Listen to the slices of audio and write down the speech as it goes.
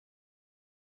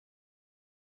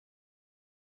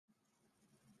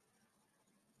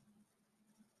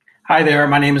Hi there,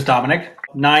 my name is Domenic.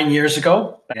 9 years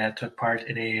ago, I took part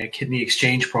in a kidney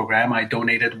exchange program. I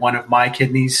donated one of my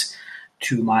kidneys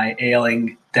to my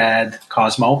ailing dad,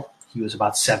 Cosmo. He was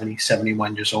about 70,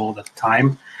 71 years old at the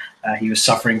time. He was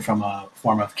suffering from a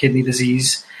form of kidney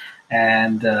disease,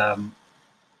 and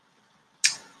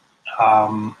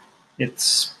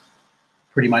it's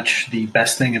pretty much the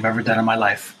best thing I've ever done in my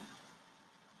life.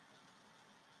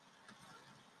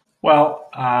 Well,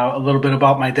 a little bit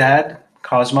about my dad,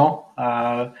 Cosmo.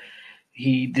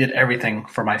 He did everything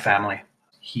for my family.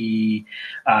 He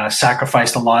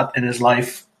sacrificed a lot in his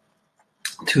life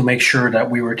to make sure that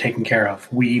we were taken care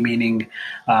of. We, meaning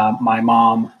my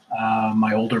mom,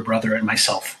 my older brother, and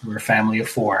myself. We were a family of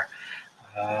four.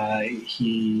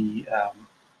 He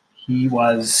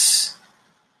was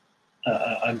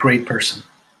a great person.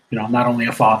 You know, not only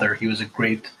a father, he was a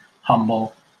great,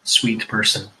 humble, sweet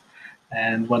person.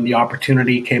 And when the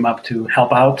opportunity came up to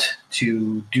help out,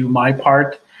 to do my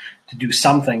part, to do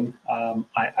something,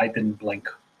 I didn't blink.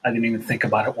 I didn't even think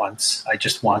about it once. I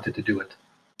just wanted to do it.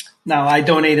 Now, I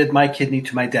donated my kidney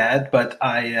to my dad, but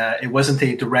it wasn't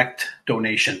a direct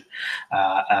donation.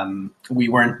 We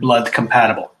weren't blood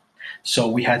compatible. So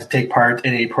we had to take part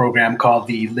in a program called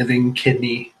the Living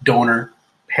Kidney Donor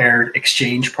Paired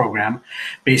Exchange Program.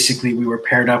 Basically, we were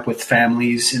paired up with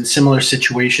families in similar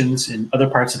situations in other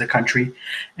parts of the country,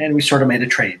 and we sort of made a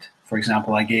trade. For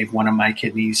example, I gave one of my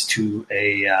kidneys to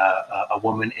a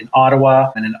woman in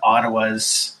Ottawa, and then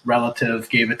Ottawa's relative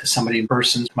gave it to somebody in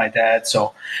person, my dad.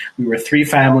 So we were three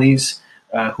families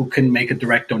who couldn't make a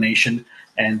direct donation,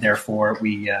 and therefore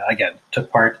we, again,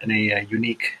 took part in a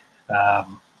unique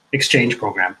exchange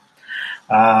program.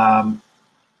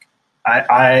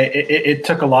 It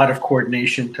took a lot of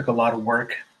coordination, took a lot of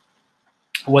work.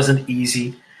 It wasn't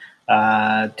easy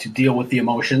to deal with the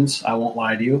emotions. I won't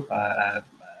lie to you. I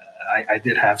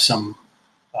did have some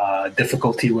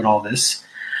difficulty with all this,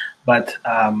 but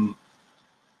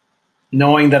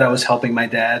knowing that I was helping my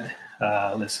dad,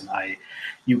 listen,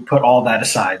 you put all that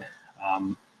aside.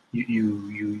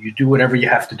 You do whatever you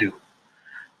have to do.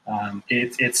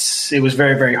 It was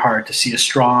very, very hard to see a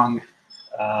strong,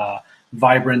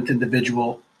 vibrant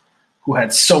individual who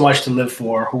had so much to live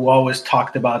for, who always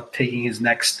talked about taking his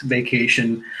next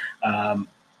vacation,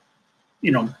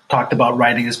 talked about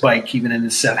riding his bike even in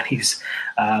his 70s.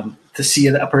 To see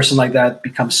a person like that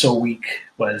become so weak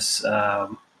was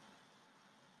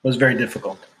very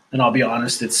difficult. And I'll be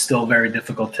honest, it's still very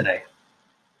difficult today.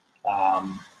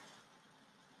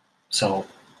 So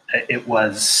it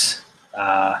was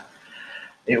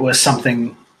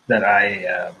something that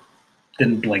I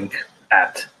didn't blink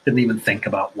at, didn't even think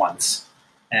about once,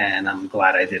 and I'm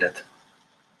glad I did it.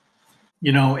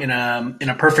 You know, in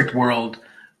a perfect world,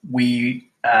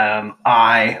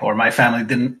 I or my family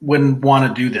wouldn't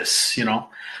want to do this. You know,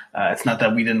 it's not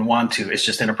that we didn't want to. It's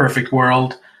just in a perfect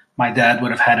world, my dad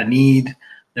would have had a need.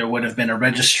 There would have been a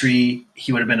registry.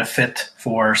 He would have been a fit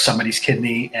for somebody's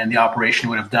kidney, and the operation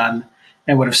would have done,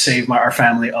 and would have saved our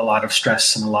family a lot of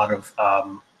stress and a lot of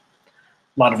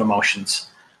emotions.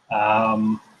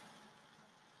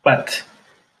 But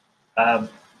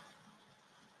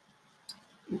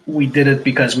we did it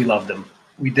because we loved him.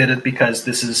 We did it because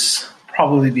this is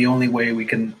probably the only way we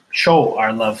can show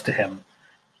our love to him.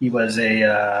 He was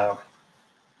a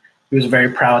very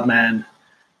proud man.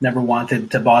 Never wanted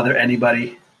to bother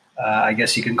anybody. I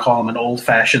guess you can call him an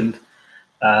old-fashioned,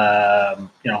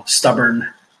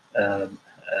 stubborn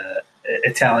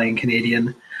Italian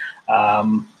Canadian.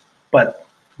 But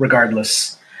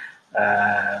regardless,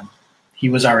 he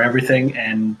was our everything,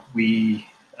 and we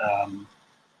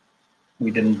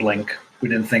didn't blink. We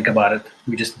didn't think about it.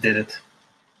 We just did it.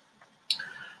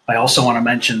 I also want to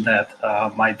mention that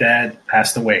my dad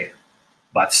passed away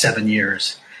about 7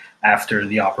 years after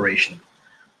the operation.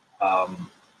 I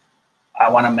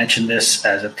want to mention this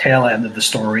as a tail end of the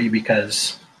story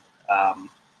because I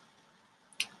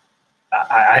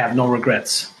have no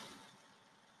regrets.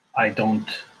 I don't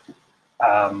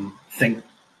think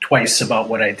twice about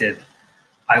what I did.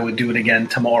 I would do it again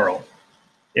tomorrow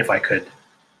if I could,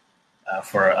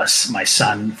 for us, my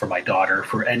son, for my daughter,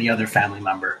 for any other family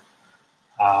member.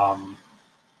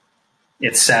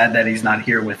 It's sad that he's not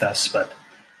here with us, but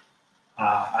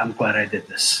I'm glad I did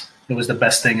this. It was the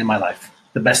best thing in my life,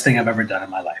 the best thing I've ever done in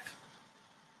my life.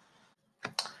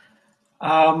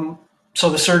 So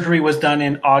the surgery was done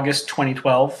in August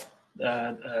 2012.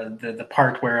 The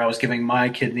part where I was giving my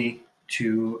kidney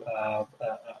to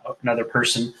another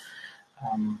person.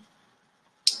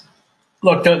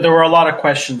 Look, there were a lot of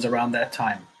questions around that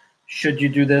time. Should you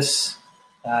do this?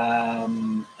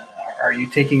 Are you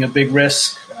taking a big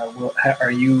risk?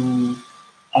 Are you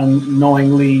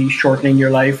unknowingly shortening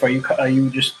your life? Are you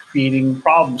just creating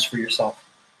problems for yourself?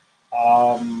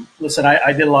 Listen,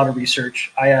 I did a lot of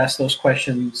research. I asked those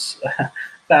questions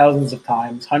thousands of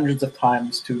times, hundreds of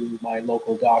times to my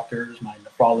local doctors, my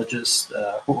nephrologists,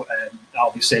 and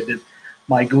obviously I did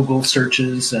my Google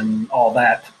searches and all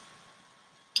that.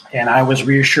 And I was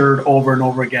reassured over and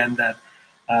over again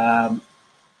um,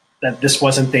 that this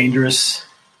wasn't dangerous.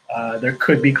 There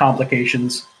could be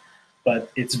complications,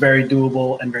 but it's very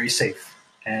doable and very safe.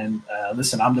 And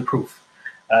listen, I'm the proof.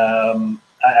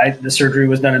 The surgery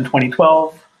was done in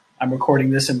 2012. I'm recording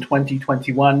this in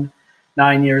 2021.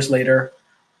 9 years later,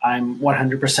 I'm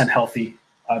 100% healthy.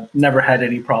 I've never had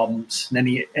any problems,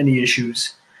 any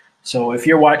issues. So if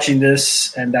you're watching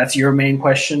this and that's your main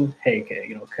question, hey,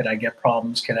 could I get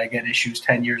problems? Could I get issues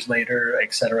 10 years later,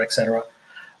 et cetera, et cetera?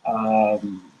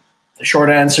 The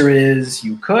short answer is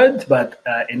you could, but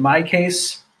in my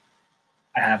case,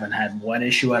 I haven't had one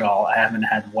issue at all. I haven't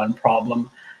had one problem.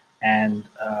 And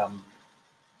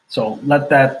so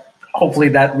hopefully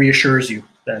that reassures you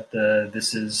that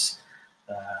this is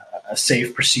a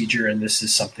safe procedure and this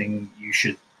is something you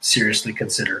should seriously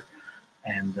consider.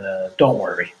 And don't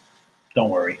worry. Don't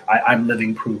worry. I'm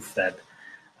living proof that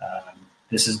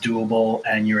this is doable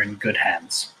and you're in good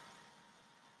hands.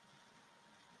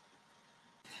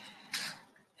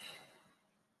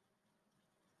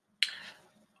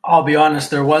 I'll be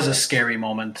honest, there was a scary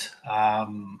moment.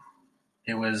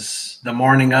 It was the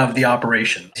morning of the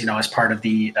operation. As part of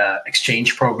the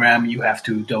exchange program, you have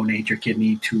to donate your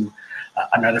kidney to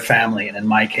another family. And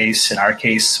in our case,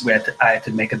 I had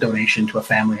to make a donation to a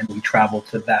family and we traveled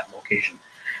to that location.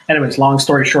 Anyways, long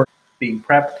story short, being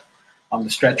prepped on the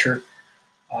stretcher.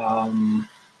 And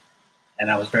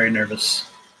I was very nervous,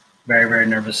 very, very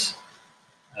nervous.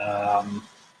 Um,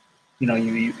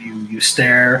 you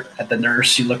stare at the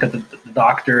nurse, you look at the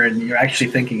doctor, and you're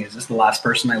actually thinking, is this the last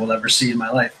person I will ever see in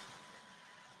my life?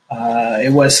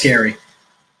 It was scary,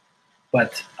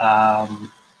 but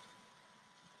I'm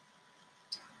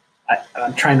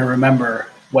trying to remember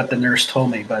what the nurse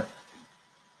told me, but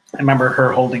I remember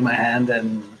her holding my hand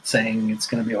and saying, it's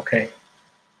going to be okay.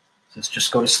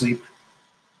 Just go to sleep.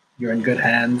 You're in good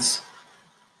hands,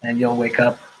 and you'll wake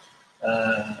up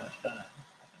a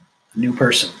new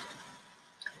person.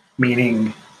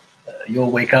 Meaning,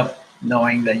 you'll wake up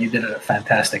knowing that you did a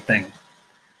fantastic thing.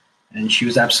 And she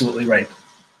was absolutely right.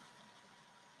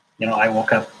 I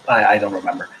woke up, I don't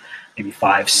remember, maybe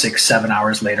 5, 6, 7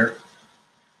 hours later,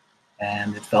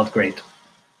 and it felt great.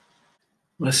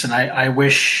 Listen, I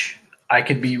wish I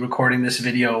could be recording this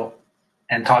video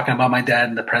and talking about my dad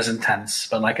in the present tense.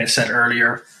 But like I said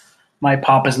earlier, my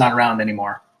pop is not around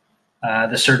anymore.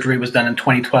 The surgery was done in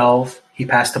 2012. He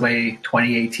passed away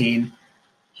 2018.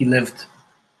 He lived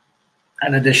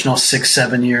an additional 6,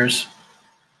 7 years.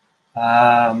 Do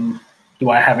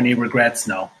I have any regrets?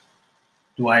 No.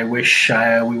 Do I wish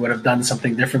we would have done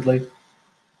something differently?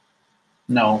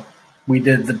 No. We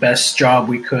did the best job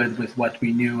we could with what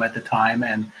we knew at the time,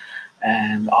 and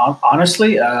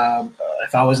honestly,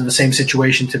 if I was in the same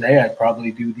situation today, I'd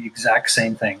probably do the exact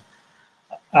same thing.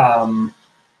 Um,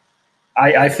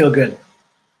 I feel good.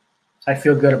 I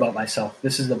feel good about myself.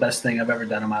 This is the best thing I've ever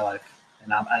done in my life,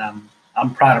 and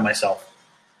I'm proud of myself.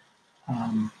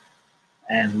 Um,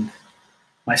 and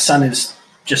my son is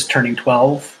just turning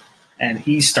 12, and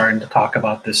he's starting to talk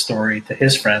about this story to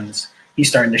his friends. He's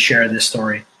starting to share this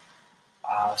story.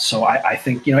 So I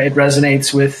think it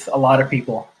resonates with a lot of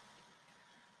people.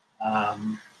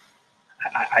 Um,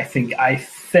 I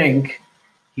think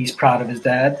he's proud of his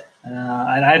dad,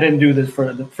 and I didn't do this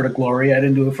for the glory. I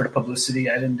didn't do it for the publicity.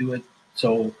 I didn't do it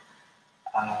so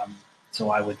so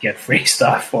I would get free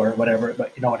stuff or whatever.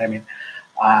 But you know what I mean.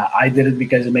 I did it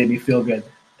because it made me feel good,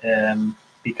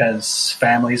 because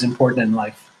family is important in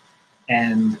life,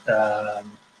 and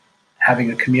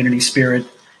having a community spirit,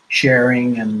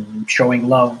 sharing and showing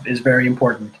love is very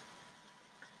important.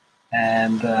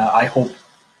 And I hope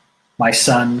my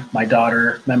son, my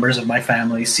daughter, members of my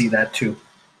family see that too.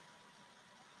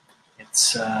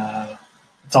 It's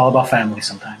all about family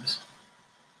sometimes.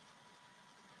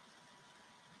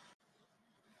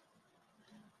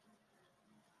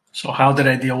 So how did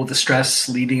I deal with the stress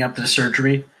leading up to the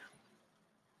surgery?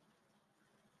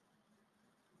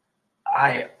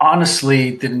 I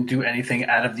honestly didn't do anything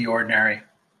out of the ordinary.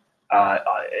 Uh,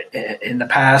 in the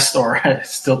past, or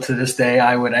still to this day,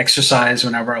 I would exercise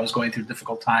whenever I was going through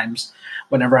difficult times.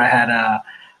 Whenever I had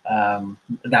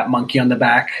that monkey on the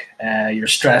back, you're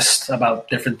stressed about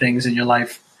different things in your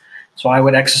life. So I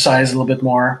would exercise a little bit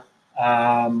more.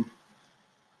 Um,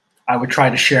 I would try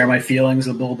to share my feelings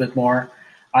a little bit more.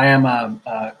 I am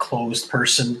a closed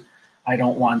person. I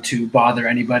don't want to bother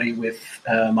anybody with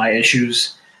my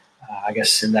issues. I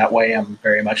guess in that way, I'm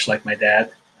very much like my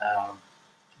dad,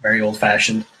 very old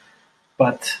fashioned.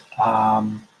 But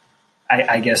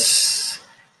I guess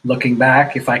looking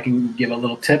back, if I can give a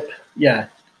little tip, yeah,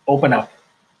 open up,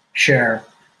 share,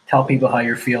 tell people how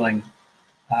you're feeling,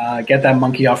 get that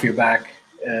monkey off your back,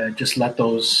 just let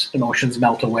those emotions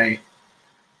melt away.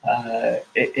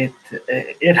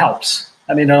 It helps.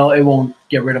 I mean, it won't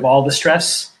get rid of all the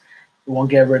stress. It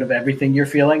won't get rid of everything you're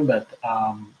feeling, but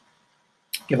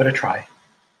give it a try.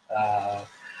 Uh,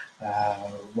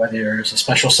 Whether there's a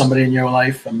special somebody in your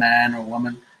life, a man or a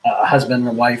woman, a husband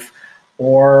or wife,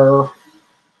 or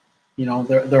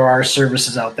there are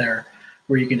services out there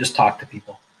where you can just talk to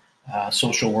people,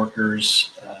 social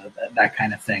workers, that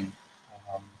kind of thing.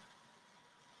 Um,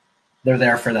 they're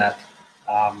there for that.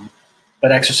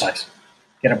 But exercise,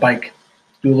 get a bike,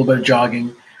 do a little bit of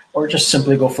jogging, or just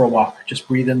simply go for a walk. Just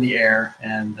breathe in the air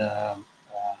and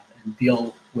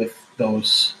deal with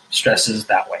those stresses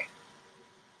that way.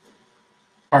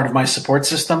 Part of my support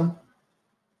system,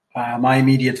 my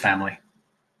immediate family.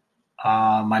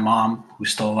 My mom,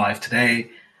 who's still alive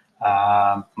today,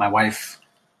 my wife,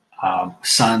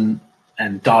 son,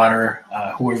 and daughter,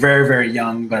 who were very, very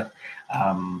young, but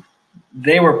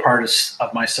they were part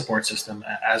of my support system,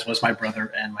 as was my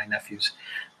brother and my nephews.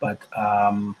 But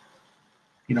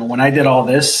when I did all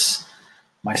this,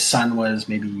 my son was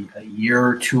maybe a year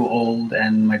or two old,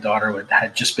 and my daughter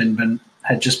had just been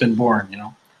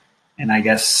born. And I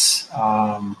guess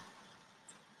I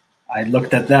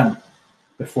looked at them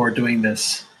before doing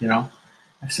this.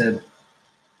 I said,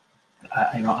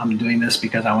 I'm doing this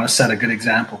because I want to set a good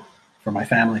example for my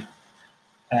family,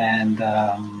 and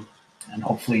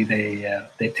hopefully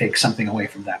they take something away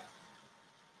from that.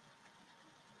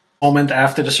 Moment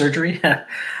after the surgery,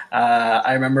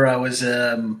 I remember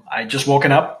I just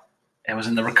woken up. I was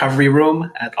in the recovery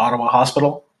room at Ottawa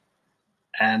Hospital,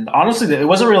 and honestly, it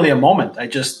wasn't really a moment. I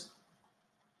just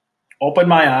opened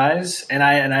my eyes, and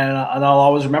I'll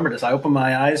always remember this. I opened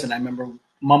my eyes, and I remember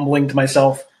mumbling to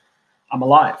myself, "I'm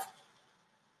alive.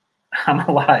 I'm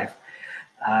alive,"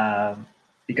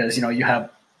 because you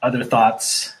have other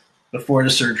thoughts before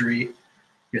the surgery.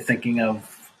 You're thinking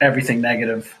of everything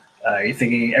negative. You're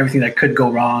thinking everything that could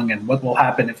go wrong, and what will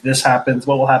happen if this happens.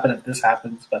 What will happen if this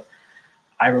happens? But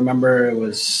I remember it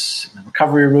was in the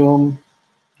recovery room.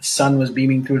 The sun was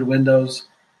beaming through the windows.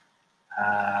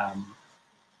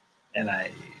 And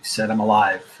I said, "I'm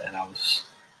alive," and I was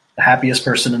the happiest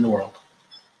person in the world.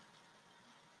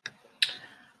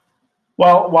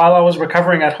 Well, while I was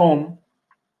recovering at home,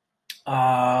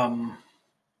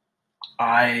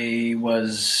 I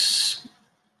was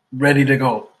ready to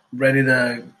go, ready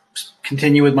to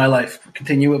continue with my life,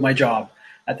 continue with my job.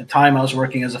 At the time, I was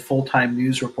working as a full-time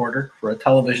news reporter for a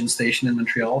television station in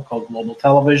Montreal called Global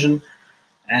Television.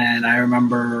 And I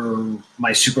remember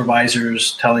my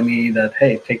supervisors telling me that,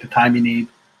 hey, take the time you need,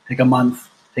 take a month,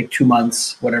 take 2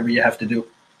 months, whatever you have to do.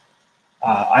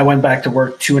 I went back to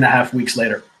work 2.5 weeks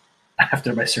later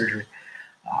after my surgery.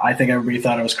 I think everybody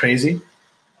thought I was crazy.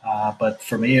 But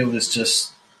for me, it was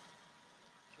just,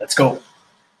 let's go.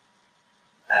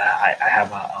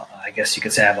 I guess you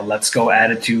could say I have a let's go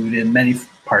attitude in many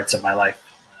parts of my life.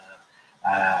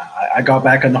 I got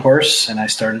back on the horse and I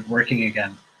started working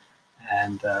again.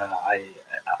 And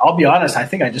I'll be honest, I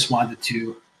think I just wanted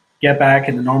to get back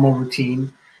in the normal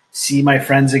routine, see my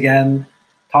friends again,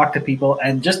 talk to people,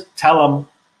 and just tell them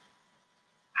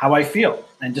how I feel,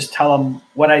 and just tell them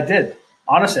what I did.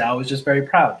 Honestly, I was just very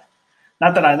proud.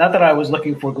 Not that I was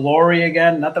looking for glory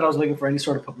again, not that I was looking for any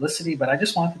sort of publicity, but I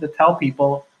just wanted to tell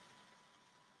people,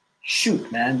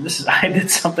 shoot, man, I did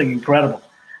something incredible.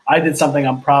 I did something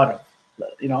I'm proud of.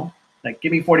 Like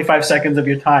give me 45 seconds of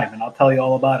your time, and I'll tell you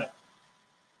all about it.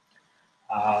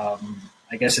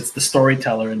 I guess it's the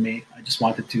storyteller in me. I just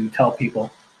wanted to tell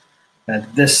people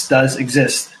that this does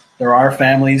exist. There are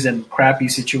families in crappy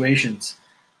situations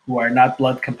who are not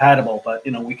blood compatible, but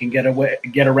we can get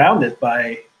around it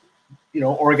by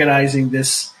organizing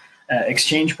this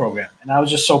exchange program. And I was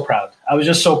just so proud. I was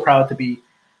just so proud to be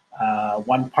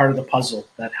one part of the puzzle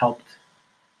that helped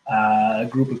a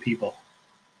group of people,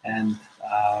 and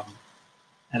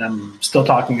I'm still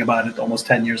talking about it almost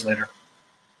 10 years later.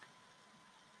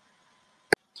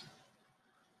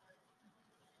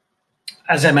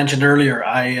 As I mentioned earlier,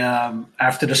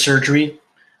 after the surgery,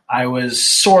 I was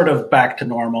sort of back to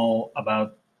normal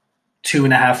about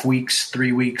 2.5 weeks,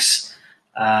 3 weeks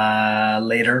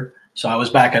later. So I was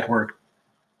back at work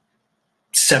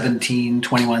 17,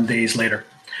 21 days later.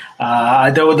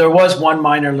 There was one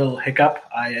minor little hiccup.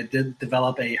 I did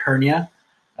develop a hernia,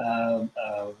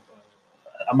 a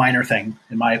a minor thing,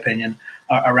 in my opinion,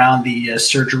 around the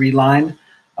surgery line.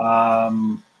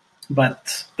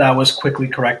 But that was quickly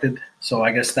corrected. So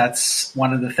I guess that's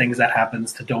one of the things that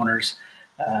happens to donors.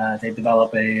 They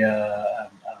develop a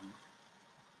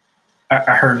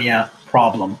hernia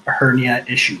problem, a hernia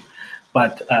issue.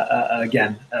 But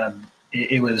again,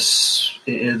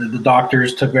 the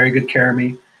doctors took very good care of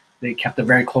me. They kept a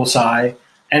very close eye,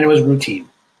 and it was routine.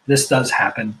 This does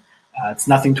happen. It's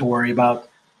nothing to worry about.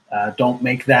 Don't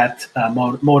make that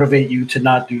motivate you to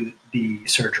not do the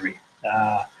surgery.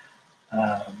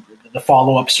 The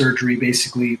follow-up surgery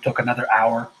basically took another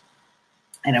hour,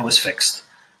 and it was fixed.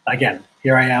 Again,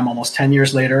 here I am almost 10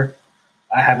 years later.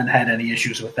 I haven't had any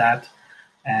issues with that,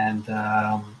 and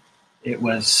it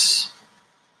was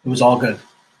all good.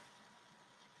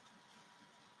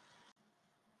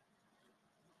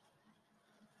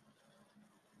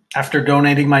 After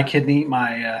donating my kidney, my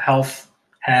health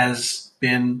has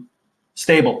been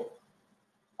stable.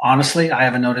 Honestly, I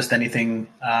haven't noticed anything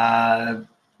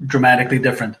dramatically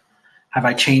different. Have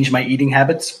I changed my eating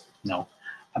habits? No.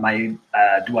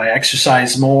 Do I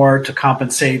exercise more to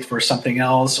compensate for something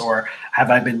else, or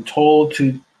have I been told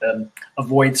to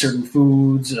avoid certain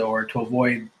foods or to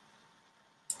avoid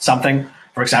something?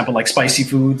 For example, like spicy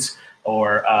foods,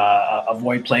 or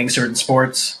avoid playing certain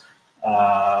sports.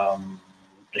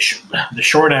 The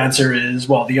short answer is,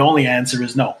 well, the only answer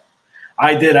is no.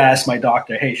 I did ask my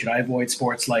doctor, hey, should I avoid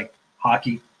sports like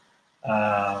hockey,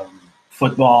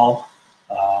 football,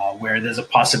 where there's a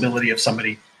possibility of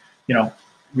somebody,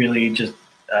 really just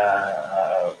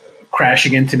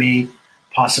crashing into me,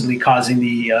 possibly causing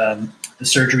the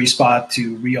surgery spot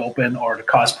to reopen or to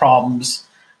cause problems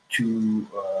to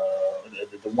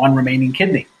the one remaining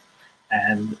kidney.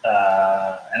 And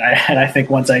I think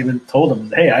once I even told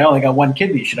him, hey, I only got one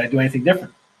kidney. Should I do anything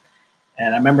different?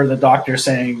 And I remember the doctor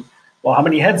saying, well, how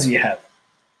many heads do you have?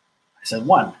 I said,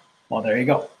 one. Well, there you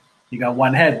go. You got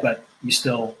one head, but you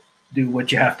still do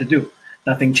what you have to do.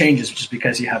 Nothing changes just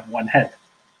because you have one head.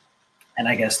 And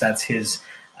I guess that's his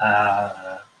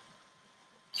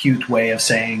cute way of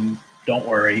saying, don't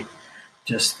worry,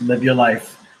 just live your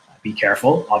life. Be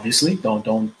careful, obviously.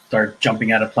 Don't start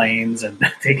jumping out of planes and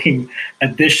taking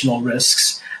additional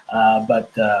risks.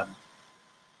 But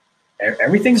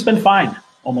everything's been fine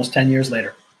almost 10 years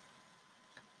later.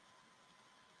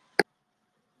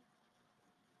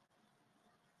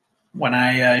 When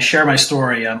I share my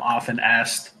story, I'm often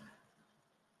asked,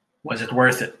 was it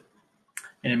worth it?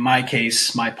 And in my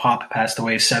case, my pop passed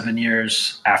away 7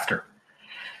 years after.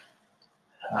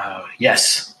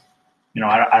 Yes.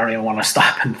 I don't even want to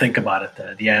stop and think about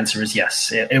it. The answer is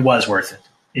yes. It was worth it.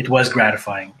 It was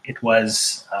gratifying. It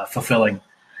was fulfilling.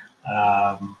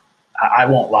 I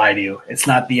won't lie to you. It's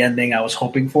not the ending I was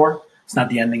hoping for. It's not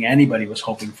the ending anybody was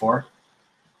hoping for.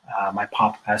 My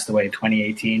pop passed away in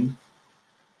 2018,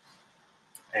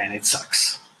 and it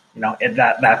sucks.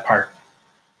 That part.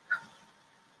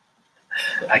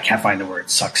 I can't find the word.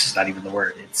 Sucks is not even the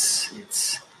word. It's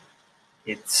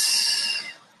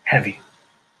heavy.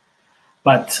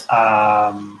 But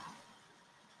I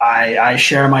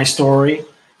share my story,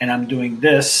 and I'm doing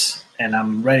this, and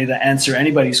I'm ready to answer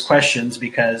anybody's questions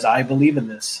because I believe in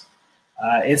this.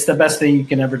 It's the best thing you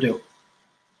can ever do.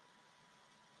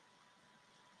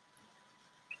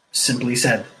 Simply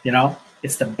said,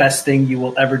 it's the best thing you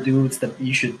will ever do.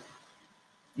 You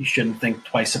shouldn't think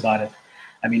twice about it.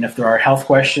 I mean, if there are health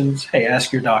questions, hey,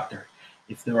 ask your doctor.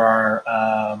 If there are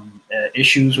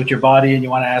issues with your body and you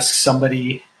want to ask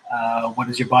somebody, what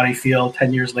does your body feel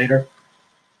 10 years later?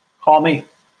 Call me.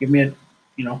 Give me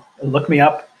look me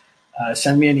up,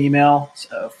 send me an email,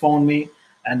 phone me,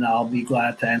 and I'll be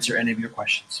glad to answer any of your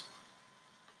questions.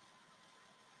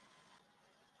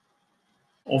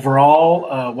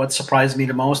 Overall, what surprised me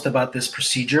the most about this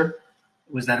procedure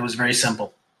was that it was very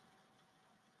simple.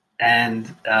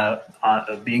 And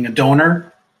being a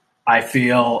donor, I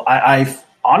feel,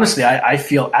 honestly, I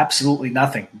feel absolutely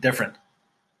nothing different.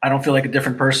 I don't feel like a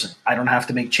different person. I don't have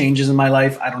to make changes in my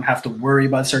life. I don't have to worry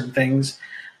about certain things.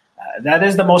 That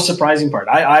is the most surprising part.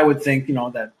 I would think,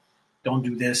 that don't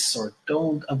do this or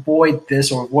don't avoid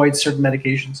this or avoid certain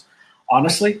medications.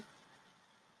 Honestly,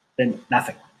 then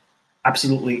nothing.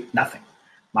 Absolutely nothing.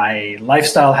 My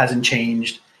lifestyle hasn't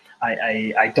changed.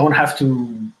 I don't have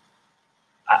to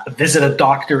visit a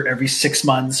doctor every 6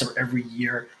 months or every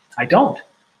year. I don't.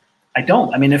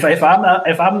 I mean, if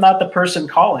I'm not the person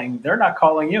calling, they're not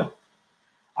calling you.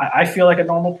 I feel like a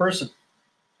normal person.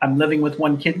 I'm living with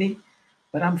one kidney,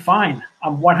 but I'm fine.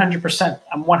 I'm 100%.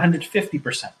 I'm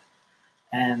 150%.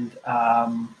 And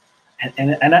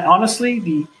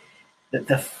honestly,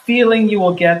 the feeling you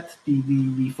will get,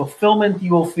 the fulfillment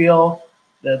you will feel,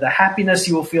 The happiness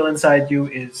you will feel inside you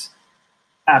is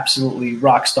absolutely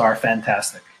rock star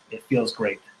fantastic. It feels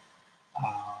great.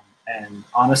 And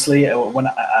honestly, when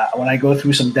I go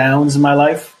through some downs in my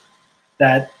life,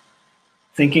 that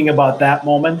thinking about that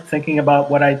moment, thinking about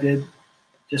what I did,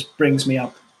 just brings me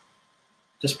up.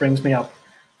 Just brings me up.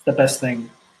 It's the best thing.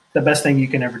 The best thing you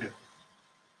can ever do.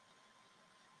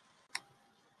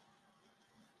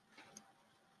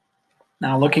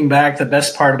 Now, looking back, the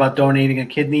best part about donating a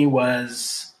kidney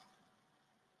was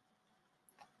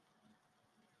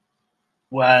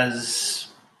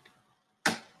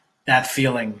that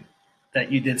feeling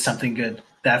that you did something good.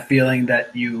 That feeling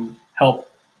that you helped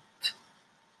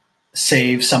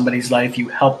save somebody's life. You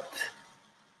helped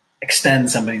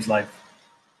extend somebody's life.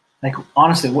 Like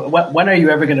honestly, when are you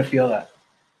ever going to feel that?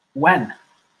 When?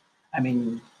 I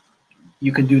mean,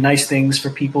 you can do nice things for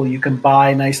people. You can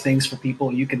buy nice things for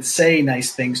people. You can say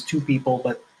nice things to people.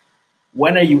 But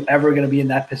when are you ever going to be in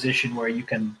that position where you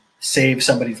can save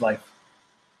somebody's life,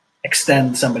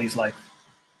 extend somebody's life?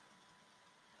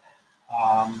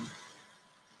 Um,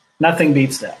 Nothing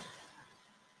beats that.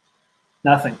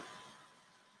 Nothing.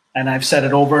 And I've said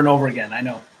it over and over again. I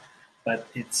know, but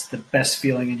it's the best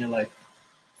feeling in your life.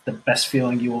 The best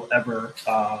feeling you will ever.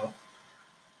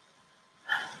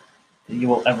 You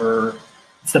will ever.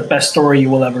 It's the best story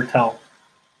you will ever tell.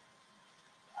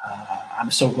 I'm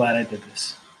so glad I did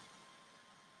this.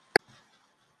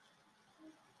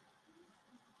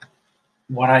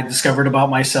 What I discovered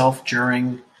about myself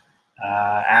during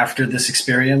after this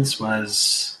experience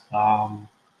was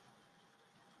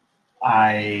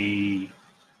I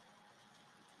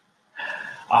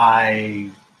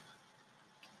I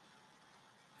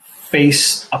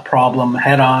faced a problem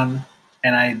head on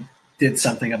and I did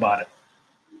something about it.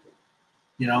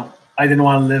 You know, I didn't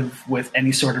want to live with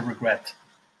any sort of regret.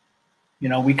 You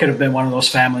know, we could have been one of those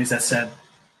families that said,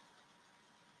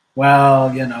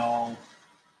 well, you know,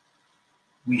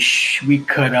 we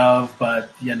could have,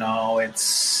 but you know, it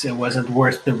wasn't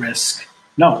worth the risk.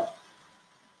 No,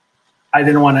 I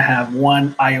didn't want to have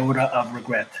one iota of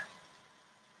regret.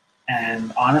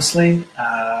 And honestly,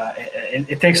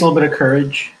 it takes a little bit of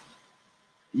courage.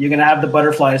 You're gonna have the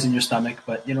butterflies in your stomach,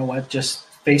 but you know what? Just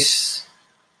face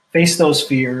those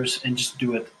fears and just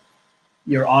do it.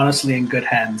 You're honestly in good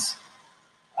hands.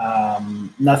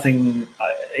 Nothing,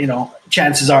 you know,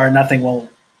 chances are nothing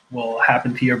will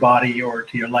happen to your body or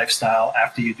to your lifestyle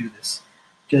after you do this.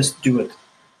 Just do it.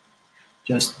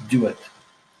 Just do it.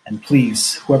 And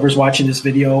please, whoever's watching this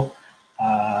video,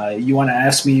 you want to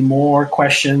ask me more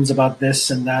questions about this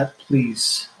and that,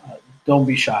 please don't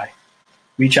be shy.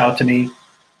 Reach out to me.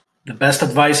 The best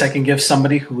advice I can give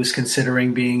somebody who is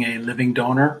considering being a living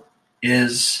donor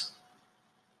is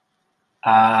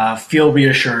feel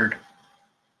reassured.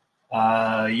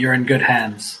 You're in good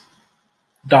hands.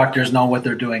 Doctors know what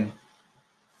they're doing.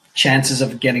 Chances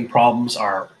of getting problems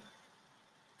are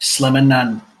slim and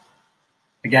none.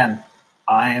 Again,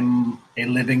 I'm a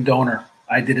living donor.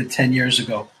 I did it 10 years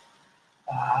ago.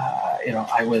 You know,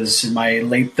 I was in my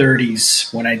late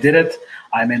 30s when I did it.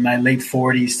 I'm in my late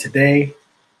 40s today.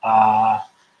 I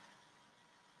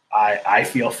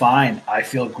feel fine. I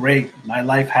feel great. My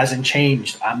life hasn't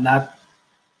changed. I'm not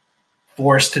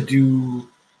forced to do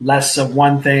less of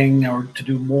one thing or to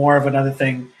do more of another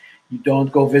thing. You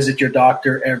don't go visit your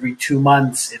doctor every 2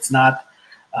 months. It's not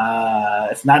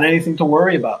anything to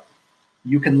worry about.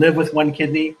 You can live with one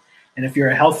kidney, and if you're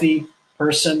a healthy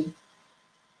person,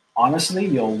 honestly,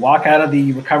 you'll walk out of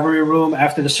the recovery room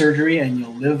after the surgery and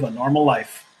you'll live a normal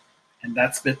life. And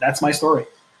that's my story.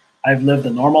 I've lived a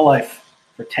normal life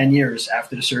for 10 years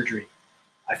after the surgery.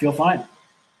 I feel fine.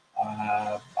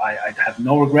 I have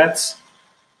no regrets.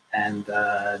 And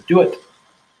do it.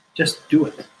 Just do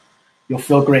it. You'll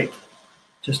feel great.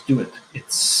 Just do it.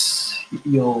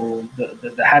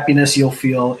 The happiness you'll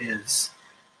feel is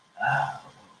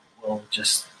will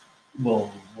just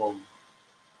will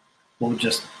will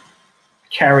just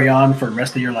carry on for the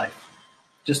rest of your life.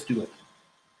 Just do it.